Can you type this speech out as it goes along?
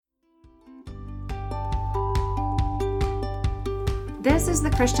This is the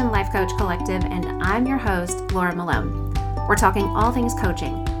Christian Life Coach Collective, and I'm your host, Laura Malone. We're talking all things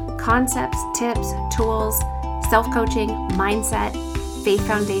coaching, concepts, tips, tools, self-coaching, mindset, faith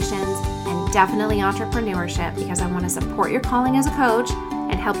foundations, and definitely entrepreneurship, because I want to support your calling as a coach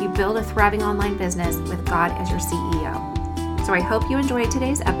and help you build a thriving online business with God as your CEO. So I hope you enjoyed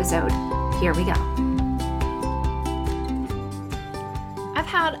today's episode. Here we go. I've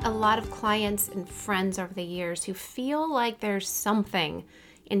had a lot of clients and friends over the years who feel like there's something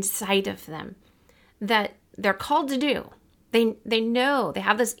inside of them that they're called to do. They know, they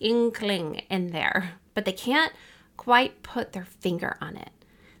have this inkling in there, but they can't quite put their finger on it.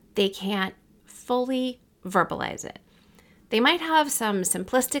 They can't fully verbalize it. They might have some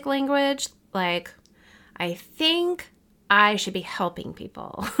simplistic language like, I think I should be helping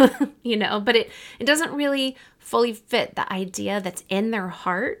people, but it doesn't really fully fit the idea that's in their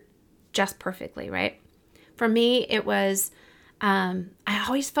heart just perfectly, right? For me, it was, I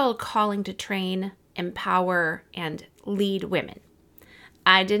always felt a calling to train, empower, and lead women.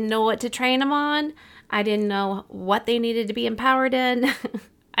 I didn't know what to train them on. I didn't know what they needed to be empowered in.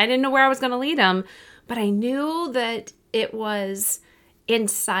 I didn't know where I was going to lead them, but I knew that it was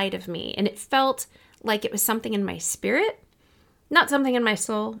inside of me, and it felt like it was something in my spirit, not something in my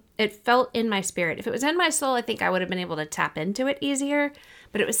soul. It felt in my spirit. If it was in my soul, I think I would have been able to tap into it easier,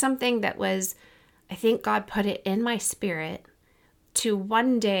 but it was something that was, I think God put it in my spirit to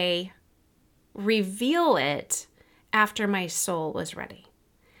one day reveal it after my soul was ready.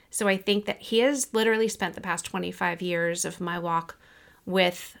 So I think that He has literally spent the past 25 years of my walk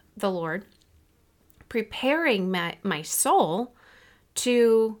with the Lord preparing my soul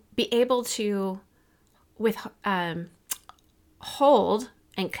to be able to hold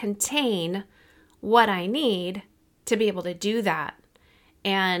and contain what I need to be able to do that.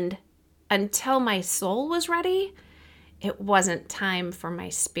 And until my soul was ready, it wasn't time for my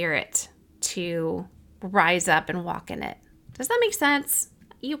spirit to rise up and walk in it. Does that make sense?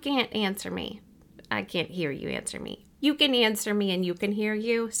 You can't answer me. I can't hear you answer me. You can answer me and you can hear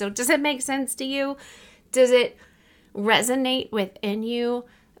you. So does it make sense to you? Does it resonate within you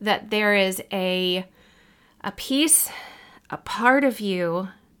that there is a piece, a part of you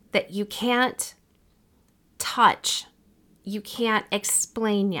that you can't touch, you can't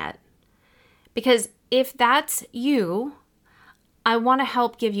explain yet? Because if that's you, I want to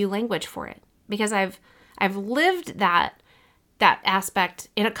help give you language for it, because I've lived that aspect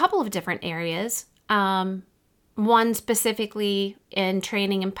in a couple of different areas. One specifically in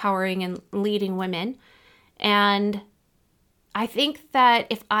training, empowering, and leading women. And I think that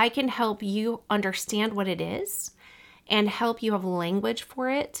if I can help you understand what it is and help you have language for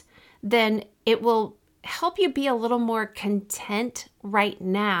it, then it will help you be a little more content right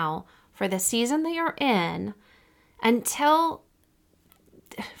now for the season that you're in until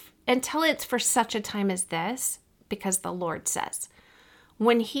it's for such a time as this, because the Lord says.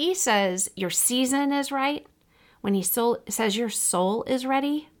 When He says your season is right, when He says your soul is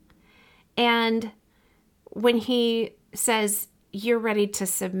ready, and when He says you're ready to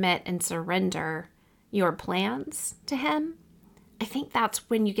submit and surrender your plans to Him, I think that's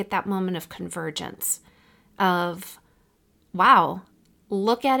when you get that moment of convergence of, wow,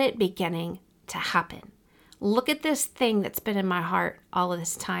 look at it beginning to happen. Look at this thing that's been in my heart all of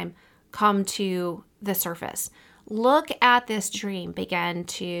this time come to the surface. Look at this dream begin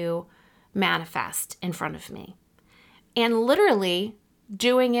to manifest in front of me. And literally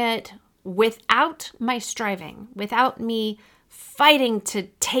doing it without my striving, without me fighting to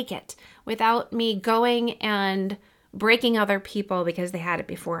take it, without me going and breaking other people because they had it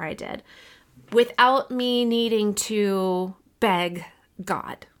before I did, without me needing to beg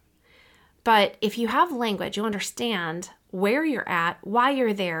God. But if you have language, you understand where you're at, why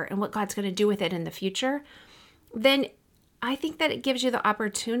you're there, and what God's going to do with it in the future, then I think that it gives you the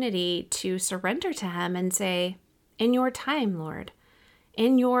opportunity to surrender to Him and say, in your time, Lord,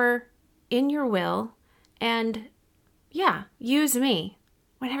 in your will, and use me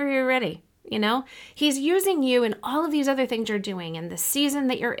whenever you're ready. He's using you in all of these other things you're doing, in the season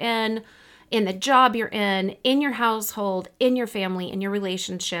that you're in the job you're in your household, in your family, in your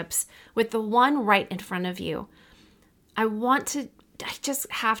relationships, with the one right in front of you. I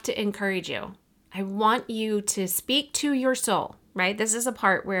just have to encourage you. I want you to speak to your soul, right? This is a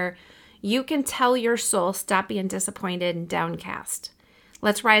part where you can tell your soul, stop being disappointed and downcast.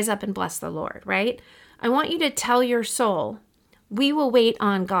 Let's rise up and bless the Lord, right? I want you to tell your soul, we will wait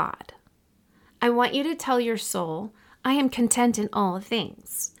on God. I want you to tell your soul, I am content in all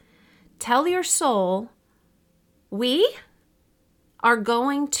things. Tell your soul, we are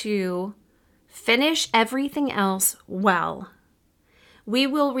going to finish everything else well. We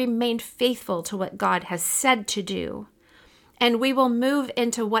will remain faithful to what God has said to do. And we will move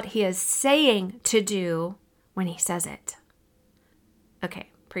into what he is saying to do when he says it. Okay,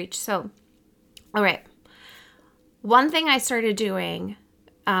 preach. So, all right. One thing I started doing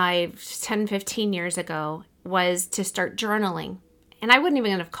 10, 15 years ago was to start journaling. And I wouldn't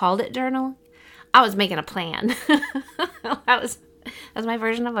even have called it journal. I was making a plan. That was my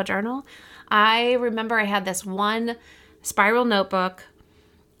version of a journal. I remember I had this one spiral notebook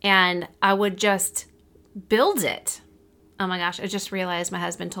and I would just build it. Oh my gosh, I just realized my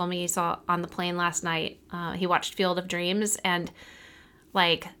husband told me he saw on the plane last night. He watched Field of Dreams and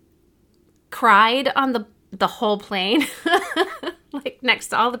like cried on the whole plane. Like next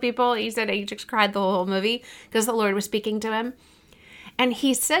to all the people. He said he just cried the whole movie because the Lord was speaking to him. And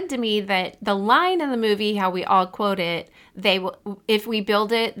he said to me that the line in the movie, how we all quote it, "They will, if we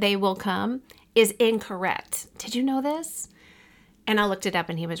build it, they will come," is incorrect. Did you know this? And I looked it up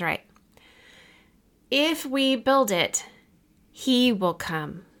and he was right. If we build it, he will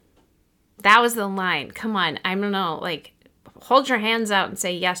come. That was the line. Come on. I don't know. Like, hold your hands out and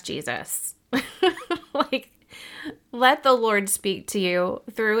say, "Yes, Jesus." Like, let the Lord speak to you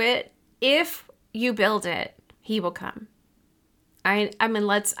through it. If you build it, he will come. I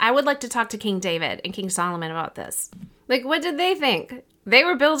would like to talk to King David and King Solomon about this. Like, what did they think? They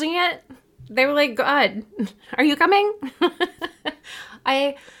were building it. They were like, "God, are you coming?"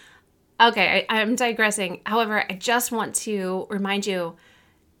 I'm digressing. However, I just want to remind you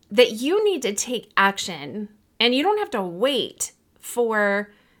that you need to take action and you don't have to wait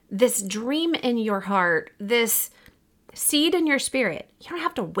for this dream in your heart, this seed in your spirit. You don't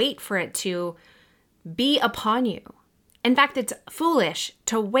have to wait for it to be upon you. In fact, it's foolish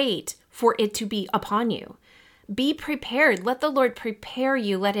to wait for it to be upon you. Be prepared. Let the Lord prepare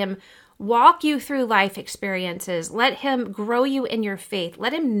you. Let him walk you through life experiences. Let him grow you in your faith.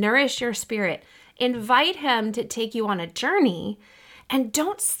 Let him nourish your spirit. Invite him to take you on a journey. And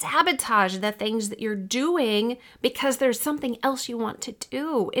don't sabotage the things that you're doing because there's something else you want to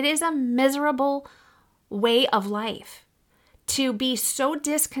do. It is a miserable way of life to be so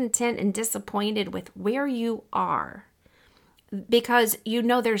discontent and disappointed with where you are because you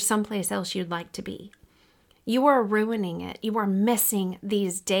know there's someplace else you'd like to be. You are ruining it. You are missing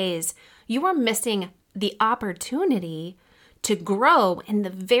these days. You are missing the opportunity to grow in the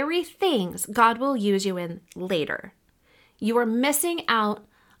very things God will use you in later. You are missing out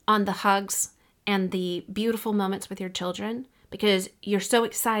on the hugs and the beautiful moments with your children because you're so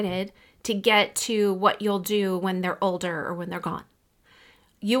excited to get to what you'll do when they're older or when they're gone.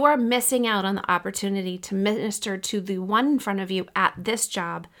 You are missing out on the opportunity to minister to the one in front of you at this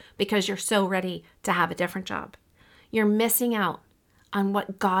job because you're so ready to have a different job. You're missing out on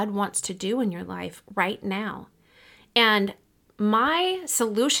what God wants to do in your life right now. And my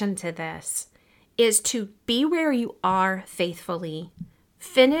solution to this is to be where you are faithfully,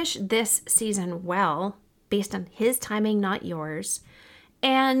 finish this season well, based on his timing, not yours,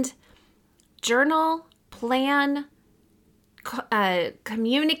 and journal, plan,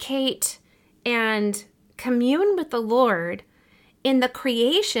 communicate, and commune with the Lord in the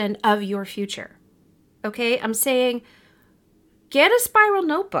creation of your future. Okay, I'm saying get a spiral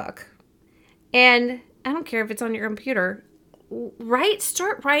notebook, and I don't care if it's on your computer,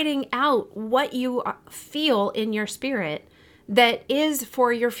 start writing out what you feel in your spirit that is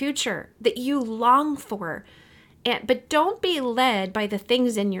for your future, that you long for. But don't be led by the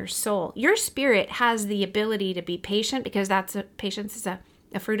things in your soul. Your spirit has the ability to be patient because patience is a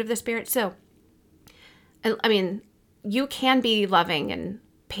fruit of the spirit. So, I mean, you can be loving and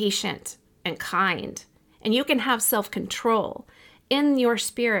patient and kind, and you can have self-control in your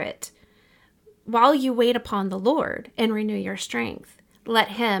spirit while you wait upon the Lord and renew your strength. Let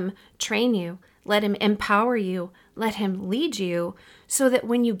him train you. Let him empower you. Let him lead you so that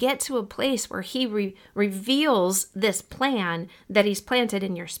when you get to a place where he reveals this plan that he's planted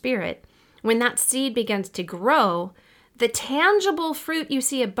in your spirit, when that seed begins to grow, the tangible fruit you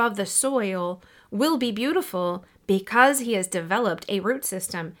see above the soil will be beautiful because he has developed a root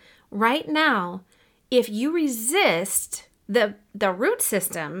system. Right now, if you resist the root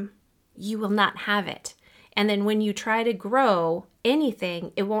system, you will not have it. And then when you try to grow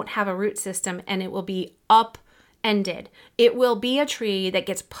anything, it won't have a root system and it will be upended. It will be a tree that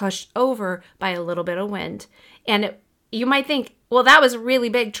gets pushed over by a little bit of wind. And you might think, well, that was a really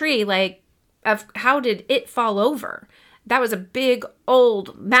big tree. Like, how did it fall over? That was a big,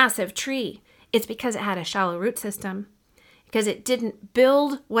 old, massive tree. It's because it had a shallow root system. Because it didn't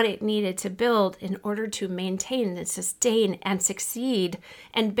build what it needed to build in order to maintain and sustain and succeed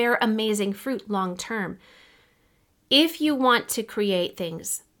and bear amazing fruit long term. If you want to create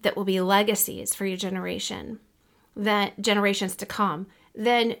things that will be legacies for your generation, that generations to come,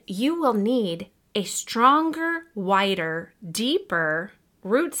 then you will need a stronger, wider, deeper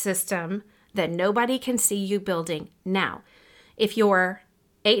root system that nobody can see you building now. If you're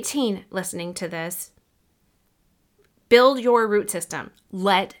 18 listening to this, build your root system.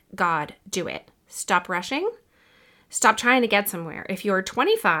 Let God do it. Stop rushing. Stop trying to get somewhere. If you're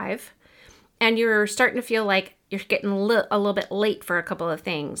 25 and you're starting to feel like you're getting a little bit late for a couple of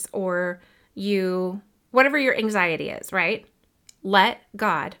things, or whatever your anxiety is, right? Let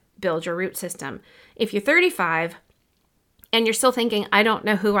God build your root system. If you're 35 and you're still thinking, I don't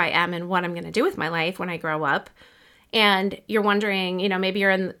know who I am and what I'm going to do with my life when I grow up, and you're wondering, maybe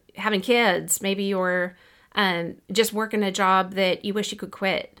you're having kids, maybe you're just working a job that you wish you could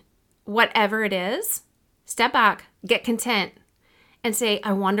quit. Whatever it is, step back, get content, and say,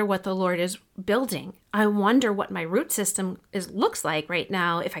 I wonder what the Lord is building. I wonder what my root system looks like right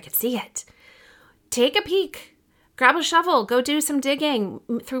now if I could see it. Take a peek, grab a shovel, go do some digging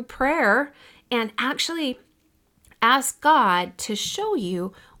through prayer, and actually ask God to show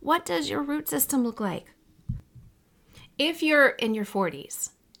you, what does your root system look like? If you're in your 40s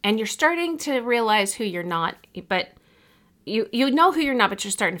and you're starting to realize who you're not, but you know who you're not, but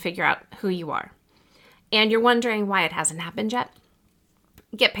you're starting to figure out who you are, and you're wondering why it hasn't happened yet,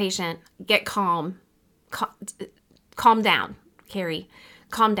 get patient, get calm down, Carrie,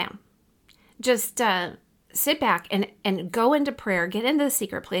 calm down. Just sit back and go into prayer, get into the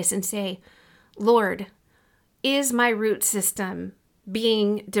secret place and say, Lord, is my root system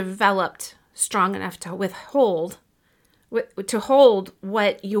being developed strong enough to hold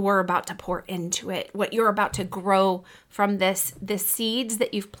what you're about to pour into it, what you're about to grow from the seeds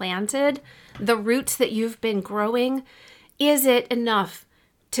that you've planted, the roots that you've been growing? Is it enough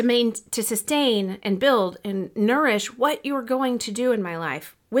to sustain and build and nourish what you're going to do in my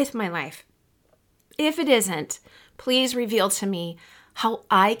life, with my life? If it isn't, please reveal to me how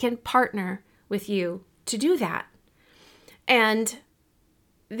I can partner with you to do that. And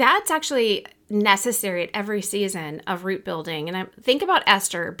that's actually necessary at every season of root building. And I think about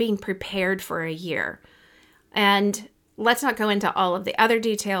Esther being prepared for a year. And let's not go into all of the other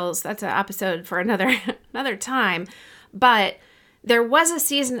details. That's an episode for another time. But there was a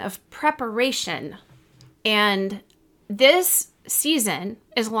season of preparation. And this season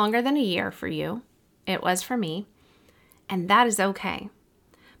is longer than a year for you. It was for me. And that is okay.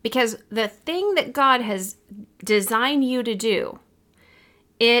 Because the thing that God has designed you to do,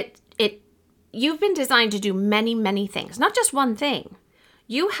 you've been designed to do many, many things, not just one thing.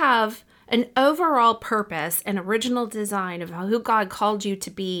 You have an overall purpose and original design of who God called you to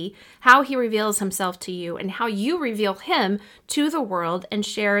be, how he reveals himself to you, and how you reveal him to the world and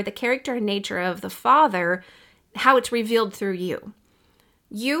share the character and nature of the Father, how it's revealed through you.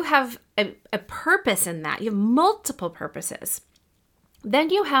 You have a purpose in that. You have multiple purposes. Then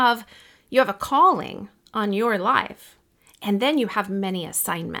you have a calling on your life, and then you have many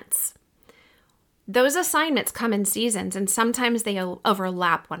assignments. Those assignments come in seasons, and sometimes they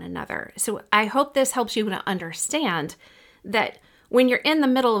overlap one another. So I hope this helps you to understand that when you're in the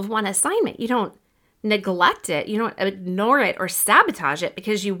middle of one assignment, you don't neglect it, you don't ignore it or sabotage it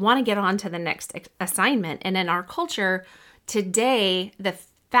because you want to get on to the next assignment. And in our culture today, the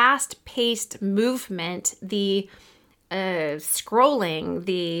fast-paced movement, the scrolling,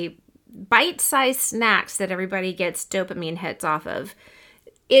 the bite-sized snacks that everybody gets dopamine hits off of,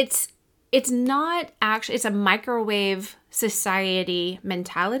 it's not actually, it's a microwave society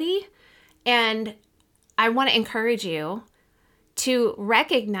mentality. And I want to encourage you to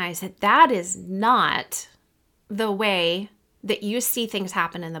recognize that that is not the way that you see things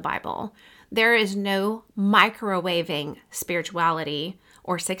happen in the Bible. There is no microwaving spirituality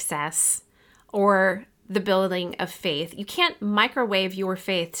or success or the building of faith. You can't microwave your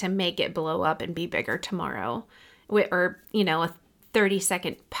faith to make it blow up and be bigger tomorrow, or, a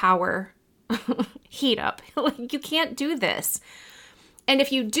 30-second power heat up. You can't do this. And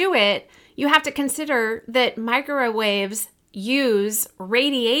if you do it, you have to consider that microwaves use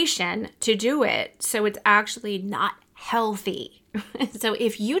radiation to do it. So it's actually not healthy. So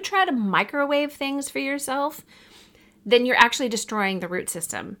if you try to microwave things for yourself, then you're actually destroying the root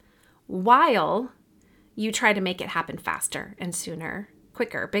system while you try to make it happen faster and sooner,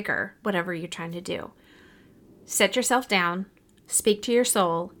 quicker, bigger, whatever you're trying to do. Set yourself down, speak to your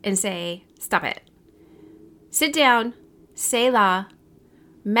soul, and say, stop it. Sit down, Selah,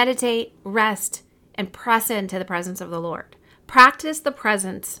 meditate, rest, and press into the presence of the Lord. Practice the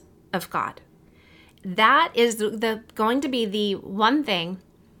presence of God. That is going to be the one thing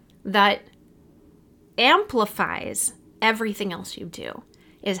that amplifies everything else you do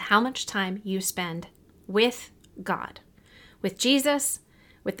is how much time you spend with God, with Jesus,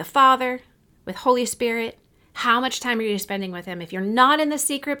 with the Father, with Holy Spirit. How much time are you spending with him? If you're not in the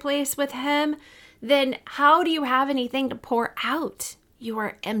secret place with him, then how do you have anything to pour out? You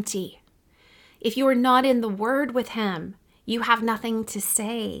are empty. If you are not in the Word with him, you have nothing to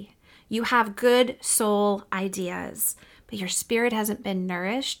say. You have good soul ideas, but your spirit hasn't been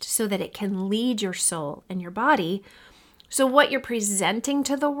nourished so that it can lead your soul and your body. So what you're presenting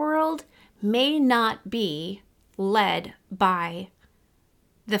to the world may not be led by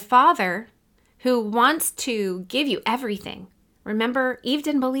the Father who wants to give you everything. Remember, Eve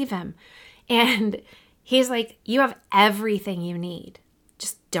didn't believe him. And he's like, you have everything you need.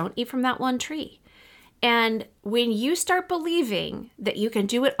 Just don't eat from that one tree. And when you start believing that you can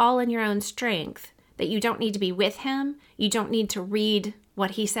do it all in your own strength, that you don't need to be with him, you don't need to read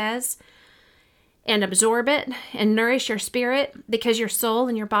what he says and absorb it and nourish your spirit, because your soul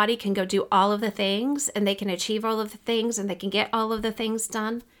and your body can go do all of the things and they can achieve all of the things and they can get all of the things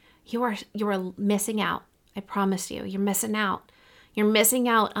done, you are missing out. I promise you, you're missing out. You're missing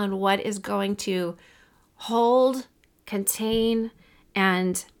out on what is going to hold, contain,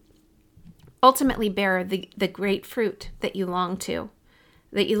 and ultimately bear the great fruit that you long to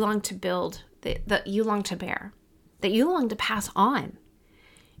build, that you long to bear, that you long to pass on.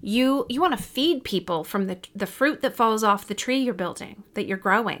 You want to feed people from the fruit that falls off the tree you're building, that you're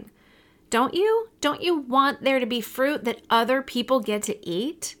growing. Don't you? Don't you want there to be fruit that other people get to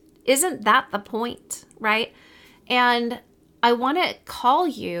eat? Isn't that the point, right? And I want to call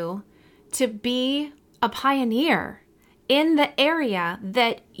you to be a pioneer in the area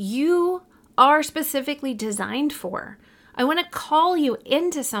that you are specifically designed for. I want to call you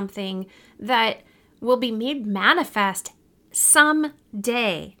into something that will be made manifest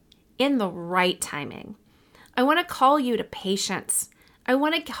someday in the right timing. I want to call you to patience. I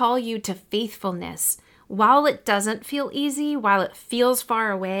want to call you to faithfulness. While it doesn't feel easy, while it feels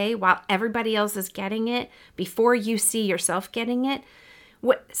far away, while everybody else is getting it before you see yourself getting it,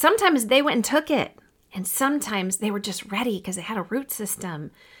 sometimes they went and took it. And sometimes they were just ready because they had a root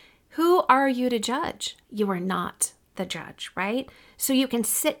system. Who are you to judge? You are not the judge, right? So you can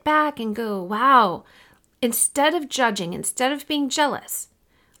sit back and go, wow, instead of judging, instead of being jealous,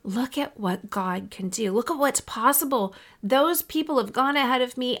 look at what God can do. Look at what's possible. Those people have gone ahead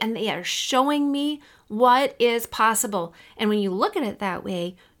of me and they are showing me what is possible. And when you look at it that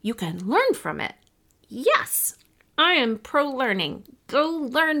way, you can learn from it. Yes, I am pro learning. Go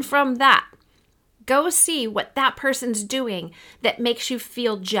learn from that. Go see what that person's doing that makes you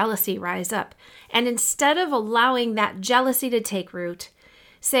feel jealousy rise up. And instead of allowing that jealousy to take root,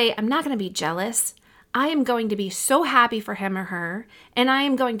 say, I'm not going to be jealous. I am going to be so happy for him or her, and I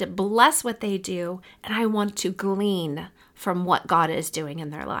am going to bless what they do, and I want to glean from what God is doing in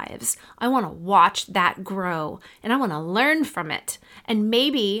their lives. I want to watch that grow, and I want to learn from it. And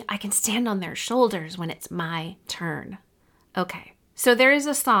maybe I can stand on their shoulders when it's my turn. Okay, so there is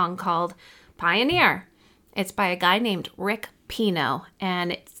a song called Pioneer. It's by a guy named Rick Pino,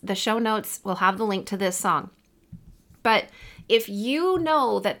 and the show notes will have the link to this song. But if you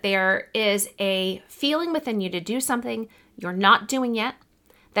know that there is a feeling within you to do something you're not doing yet,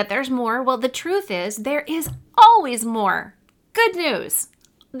 that there's more, well, the truth is there is always more. Good news.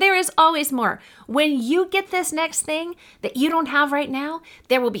 There is always more. When you get this next thing that you don't have right now,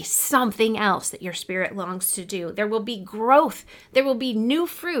 there will be something else that your spirit longs to do. There will be growth. There will be new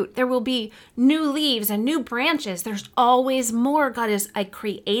fruit. There will be new leaves and new branches. There's always more. God is a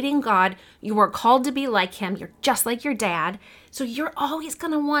creating God. You are called to be like him. You're just like your dad. So you're always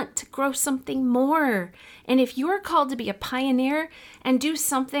going to want to grow something more. And if you're called to be a pioneer and do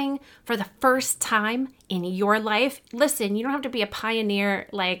something for the first time in your life, listen, you don't have to be a pioneer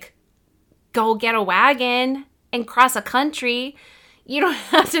like go get a wagon and cross a country. You don't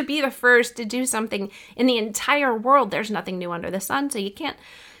have to be the first to do something in the entire world. There's nothing new under the sun, so you can't.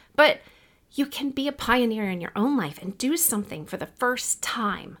 But you can be a pioneer in your own life and do something for the first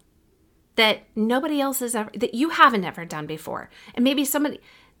time that nobody else has ever, that you haven't ever done before. And maybe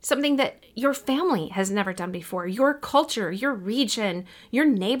something that your family has never done before, your culture, your region, your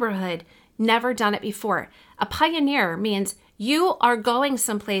neighborhood, never done it before. A pioneer means you are going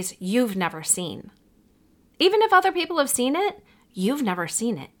someplace you've never seen. Even if other people have seen it, you've never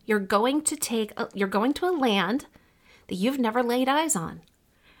seen it. You're going to a land that you've never laid eyes on.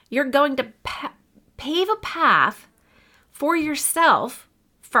 You're going to pave a path for yourself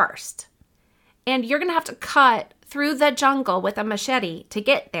first. And you're going to have to cut through the jungle with a machete to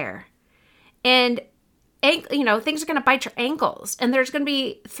get there. And things are going to bite your ankles, and there's going to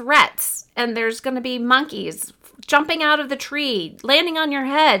be threats, and there's going to be monkeys jumping out of the tree, landing on your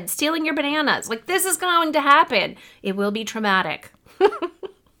head, stealing your bananas. Like, this is going to happen. It will be traumatic.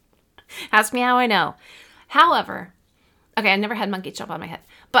 Ask me how I know. However, okay, I never had monkeys jump on my head,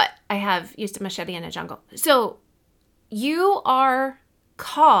 but I have used a machete in a jungle. So you are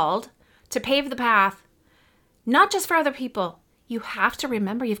called to pave the path, not just for other people. You have to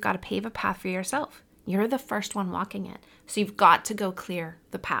remember you've got to pave a path for yourself. You're the first one walking it. So you've got to go clear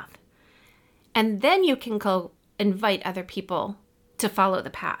the path. And then you can go invite other people to follow the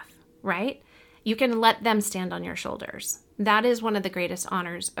path, right? You can let them stand on your shoulders. That is one of the greatest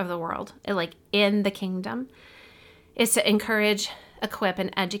honors of the world, like in the kingdom, is to encourage, equip,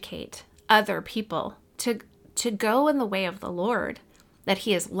 and educate other people to go in the way of the Lord that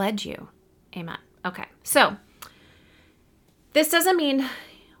he has led you. Amen. Okay, so this doesn't mean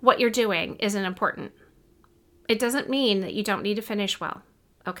what you're doing isn't important. It doesn't mean that you don't need to finish well,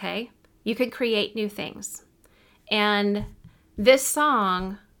 okay? You can create new things. And this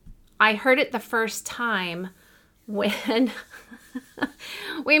song, I heard it the first time when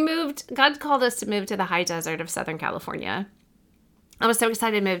God called us to move to the high desert of Southern California. I was so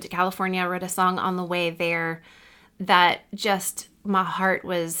excited to move to California. I wrote a song on the way there that just, my heart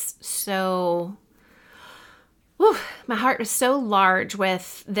was so large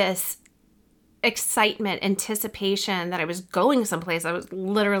with this excitement, anticipation that I was going someplace I was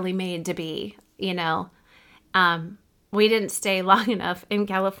literally made to be, We didn't stay long enough in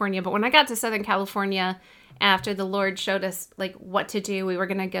California, but when I got to Southern California, after the Lord showed us like what to do, we were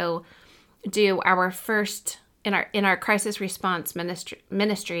going to go do our first in our crisis response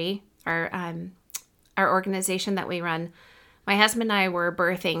ministry, our organization that we run. My husband and I were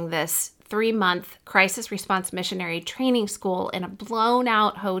birthing this 3-month crisis response missionary training school in a blown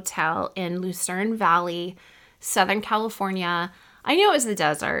out hotel in Lucerne Valley, Southern California. I knew it was the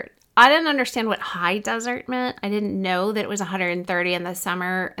desert. I didn't understand what high desert meant. I didn't know that it was 130 in the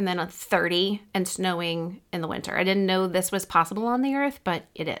summer and then a 30 and snowing in the winter. I didn't know this was possible on the earth, but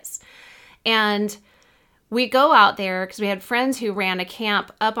it is. And we go out there because we had friends who ran a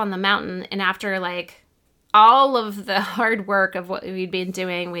camp up on the mountain, and after like all of the hard work of what we'd been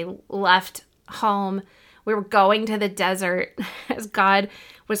doing, we left home. We were going to the desert as God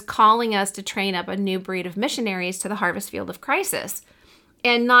was calling us to train up a new breed of missionaries to the harvest field of crisis.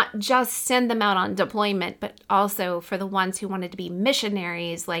 And not just send them out on deployment, but also for the ones who wanted to be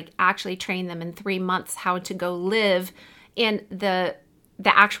missionaries, like actually train them in 3 months how to go live in the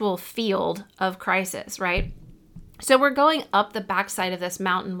actual field of crisis, right? So we're going up the backside of this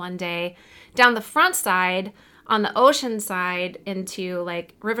mountain one day, down the front side, on the ocean side into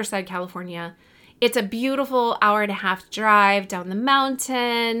like Riverside, California. It's a beautiful 1.5-hour drive down the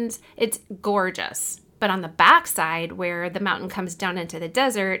mountains. It's gorgeous. But on the backside, where the mountain comes down into the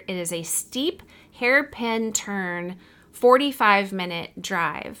desert, it is a steep hairpin turn, 45-minute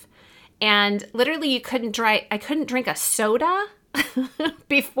drive. And literally I couldn't drink a soda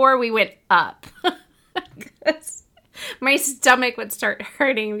before we went up. My stomach would start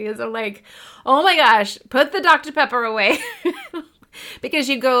hurting because I'm like, oh my gosh, put the Dr. Pepper away. Because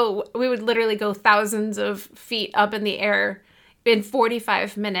we would literally go thousands of feet up in the air in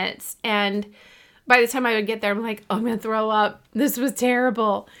 45 minutes. And by the time I would get there, I'm like, oh, I'm going to throw up. This was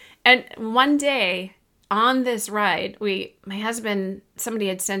terrible. And one day on this ride, my husband, somebody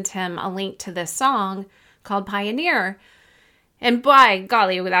had sent him a link to this song called Pioneer. And by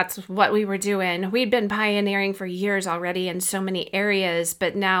golly, that's what we were doing. We'd been pioneering for years already in so many areas,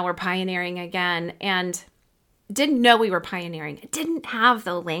 but now we're pioneering again. And didn't know we were pioneering. I didn't have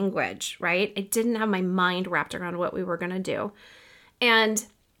the language, right? I didn't have my mind wrapped around what we were going to do. And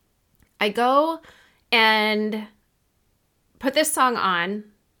I go and put this song on, and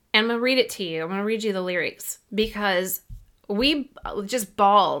I'm going to read it to you. I'm going to read you the lyrics because we just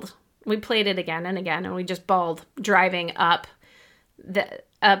bawled. We played it again and again, and we just bawled driving up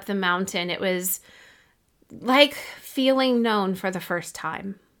the mountain. It was like feeling known for the first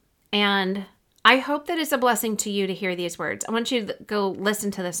time. And I hope that it's a blessing to you to hear these words. I want you to go listen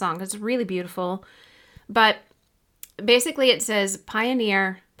to the song. It's really beautiful. But basically it says,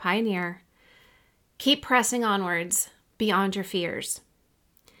 pioneer, pioneer, keep pressing onwards beyond your fears.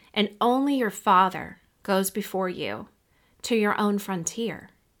 And only your Father goes before you to your own frontier.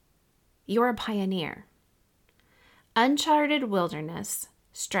 You're a pioneer. Uncharted wilderness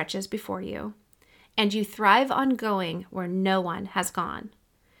stretches before you, and you thrive on going where no one has gone.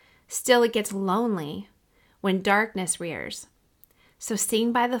 Still, it gets lonely when darkness rears, so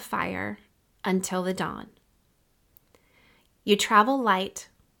sing by the fire until the dawn. You travel light,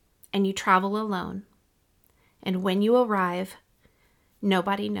 and you travel alone. And when you arrive,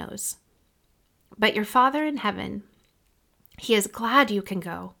 nobody knows. But your Father in heaven, he is glad you can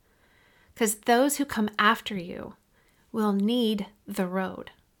go, because those who come after you will need the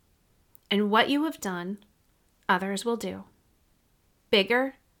road. And what you have done, others will do.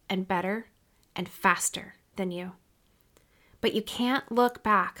 Bigger and better and faster than you. But you can't look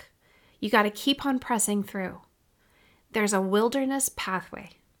back. You got to keep on pressing through. There's a wilderness pathway,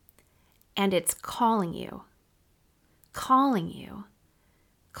 and it's calling you, calling you,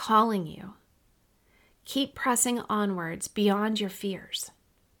 calling you. Keep pressing onwards beyond your fears.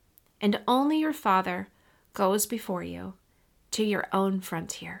 And only your Father goes before you to your own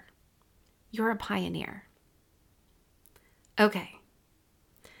frontier. You're a pioneer. Okay.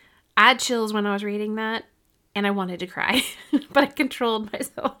 I had chills when I was reading that, and I wanted to cry, but I controlled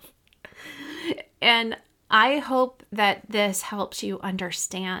myself. And I hope that this helps you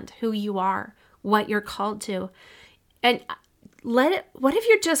understand who you are, what you're called to. And what if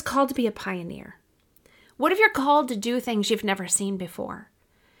you're just called to be a pioneer? What if you're called to do things you've never seen before?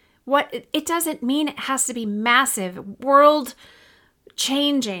 It doesn't mean it has to be massive, world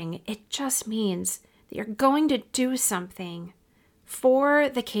changing. It just means that you're going to do something for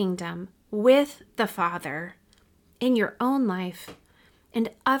the kingdom with the Father in your own life, and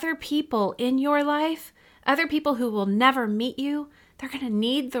other people in your life, other people who will never meet you, they're going to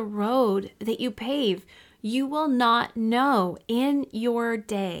need the road that you pave. You will not know in your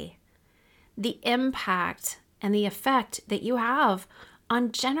day the impact and the effect that you have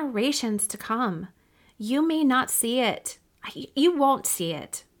on generations to come. You may not see it. You won't see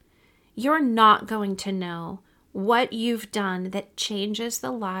it. You're not going to know what you've done that changes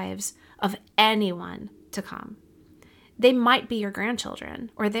the lives of anyone to come. They might be your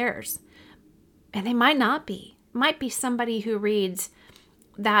grandchildren or theirs, and they might not be. It might be somebody who reads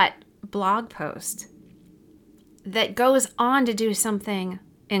that blog post that goes on to do something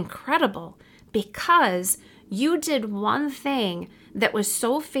incredible because you did one thing that was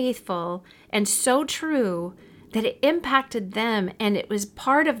so faithful and so true that it impacted them, and it was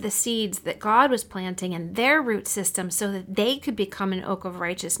part of the seeds that God was planting in their root system so that they could become an oak of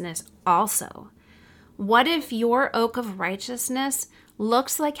righteousness also. What if your oak of righteousness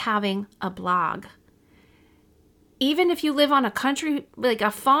looks like having a blog? Even if you live on a country, like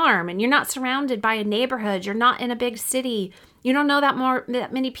a farm, and you're not surrounded by a neighborhood, you're not in a big city, you don't know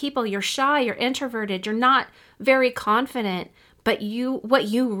that many people, you're shy, you're introverted, you're not very confident, but what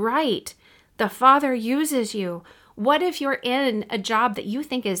you write, the Father uses you. What if you're in a job that you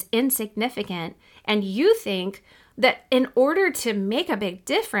think is insignificant, and you think that in order to make a big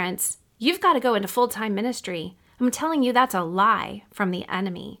difference, you've got to go into full-time ministry? I'm telling you, that's a lie from the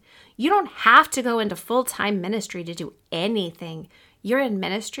enemy. You don't have to go into full-time ministry to do anything. You're in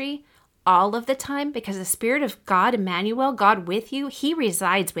ministry all of the time because the Spirit of God, Emmanuel, God with you, he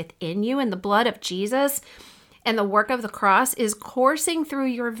resides within you, and the blood of Jesus and the work of the cross is coursing through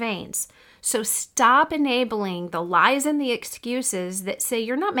your veins. So stop enabling the lies and the excuses that say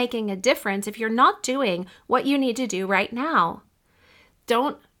you're not making a difference if you're not doing what you need to do right now.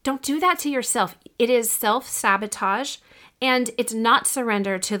 Don't do that to yourself. It is self-sabotage, and it's not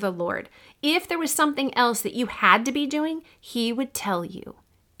surrender to the Lord. If there was something else that you had to be doing, he would tell you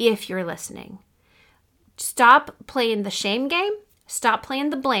if you're listening. Stop playing the shame game. Stop playing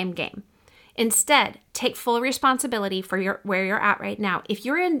the blame game. Instead, take full responsibility for where you're at right now. If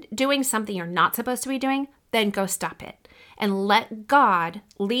you're doing something you're not supposed to be doing, then go stop it and let God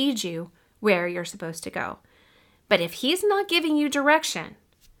lead you where you're supposed to go. But if he's not giving you direction,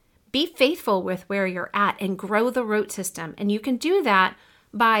 be faithful with where you're at and grow the root system. And you can do that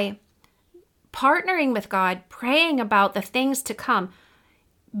by partnering with God, praying about the things to come.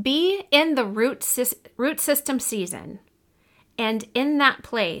 Be in the root system season. And in that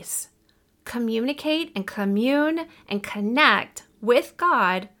place, communicate and commune and connect with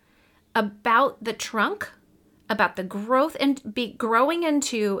God about the trunk, about the growth, and be growing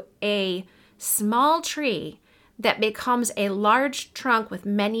into a small tree that becomes a large trunk with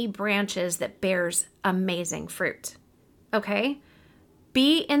many branches that bears amazing fruit. Okay?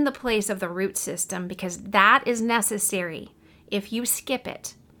 Be in the place of the root system because that is necessary. If you skip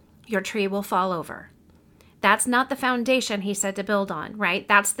it, your tree will fall over. That's not the foundation he said to build on, right?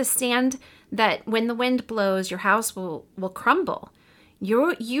 That's the sand that when the wind blows, your house will crumble.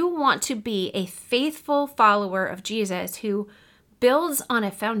 You want to be a faithful follower of Jesus who builds on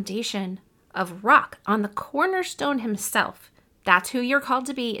a foundation of rock, on the cornerstone himself. That's who you're called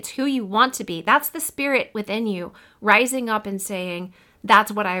to be. It's who you want to be. That's the Spirit within you rising up and saying,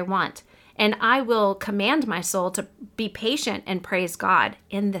 that's what I want. And I will command my soul to be patient and praise God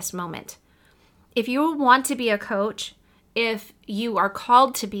in this moment. if you want to be a coach, if you are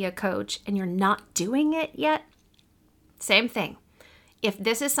called to be a coach and you're not doing it yet, same thing. If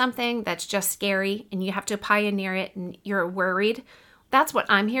this is something that's just scary and you have to pioneer it and you're worried, that's what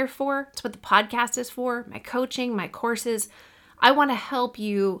I'm here for. It's what the podcast is for, my coaching, my courses. I want to help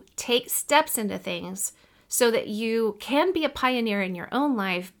you take steps into things so that you can be a pioneer in your own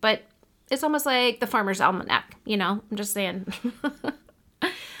life, but it's almost like the Farmer's Almanac, I'm just saying.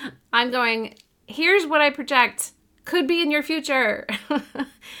 I'm going, here's what I project could be in your future.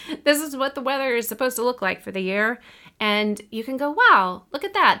 This is what the weather is supposed to look like for the year. And you can go, wow, look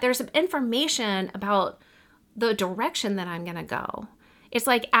at that. There's some information about the direction that I'm going to go. It's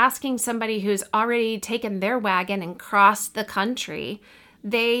like asking somebody who's already taken their wagon and crossed the country.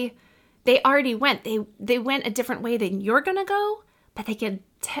 They already went. They went a different way than you're going to go, but they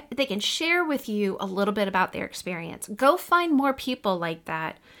can share with you a little bit about their experience. Go find more people like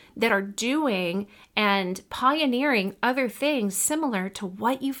that are doing and pioneering other things similar to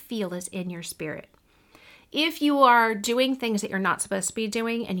what you feel is in your spirit. If you are doing things that you're not supposed to be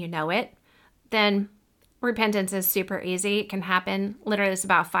doing and you know it, then repentance is super easy. It can happen. Literally, it's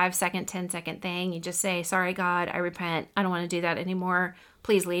about a 5-second, 10-second thing. You just say, sorry, God, I repent. I don't want to do that anymore.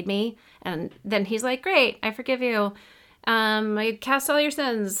 Please lead me. And then he's like, great, I forgive you. I cast all your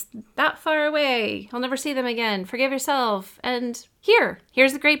sins that far away. I'll never see them again. Forgive yourself. And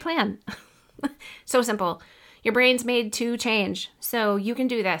here's the great plan. So simple. Your brain's made to change. So you can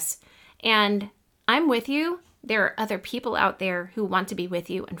do this. And I'm with you. There are other people out there who want to be with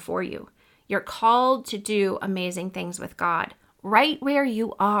you and for you. You're called to do amazing things with God right where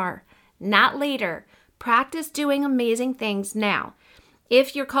you are, not later. Practice doing amazing things now.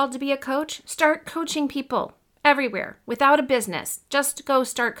 If you're called to be a coach, start coaching people everywhere without a business. Just go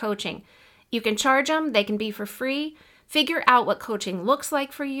start coaching. You can charge them. They can be for free. Figure out what coaching looks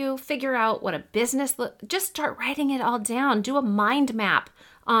like for you. Figure out what a business just start writing it all down. Do a mind map.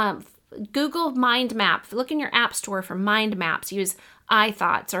 Google mind map. Look in your app store for mind maps. Use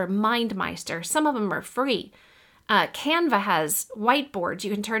iThoughts or MindMeister. Some of them are free. Canva has whiteboards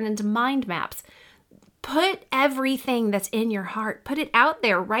you can turn into mind maps. Put everything that's in your heart. Put it out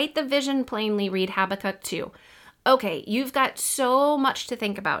there. Write the vision plainly. Read Habakkuk 2. Okay, you've got so much to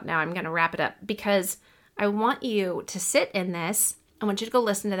think about now. I'm going to wrap it up because I want you to sit in this. I want you to go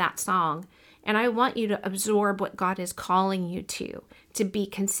listen to that song. And I want you to absorb what God is calling you to be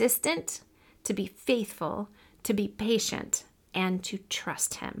consistent, to be faithful, to be patient, and to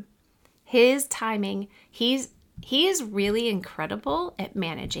trust him. His timing, he is really incredible at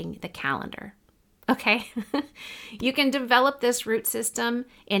managing the calendar. Okay? You can develop this root system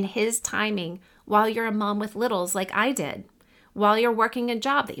in his timing while you're a mom with littles like I did, while you're working a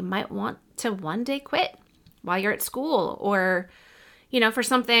job that you might want to one day quit, while you're at school or, for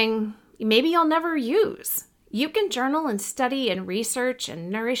something maybe you'll never use. You can journal and study and research and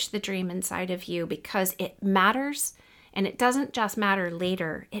nourish the dream inside of you because it matters. And it doesn't just matter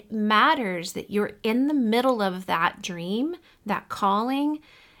later. It matters that you're in the middle of that dream, that calling,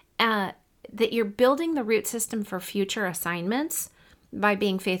 that you're building the root system for future assignments by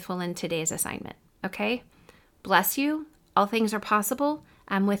being faithful in today's assignment. Okay? Bless you. All things are possible.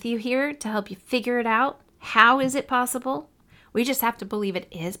 I'm with you here to help you figure it out. How is it possible? We just have to believe it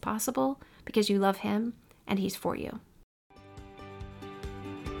is possible because you love him and he's for you.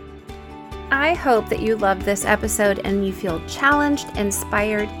 I hope that you loved this episode and you feel challenged,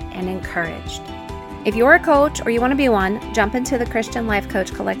 inspired, and encouraged. If you're a coach or you want to be one, jump into the Christian Life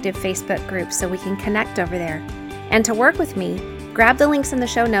Coach Collective Facebook group so we can connect over there. And to work with me, grab the links in the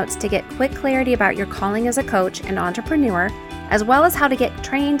show notes to get quick clarity about your calling as a coach and entrepreneur, as well as how to get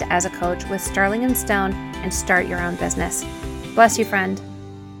trained as a coach with Starling & Stone and start your own business. Bless you, friend.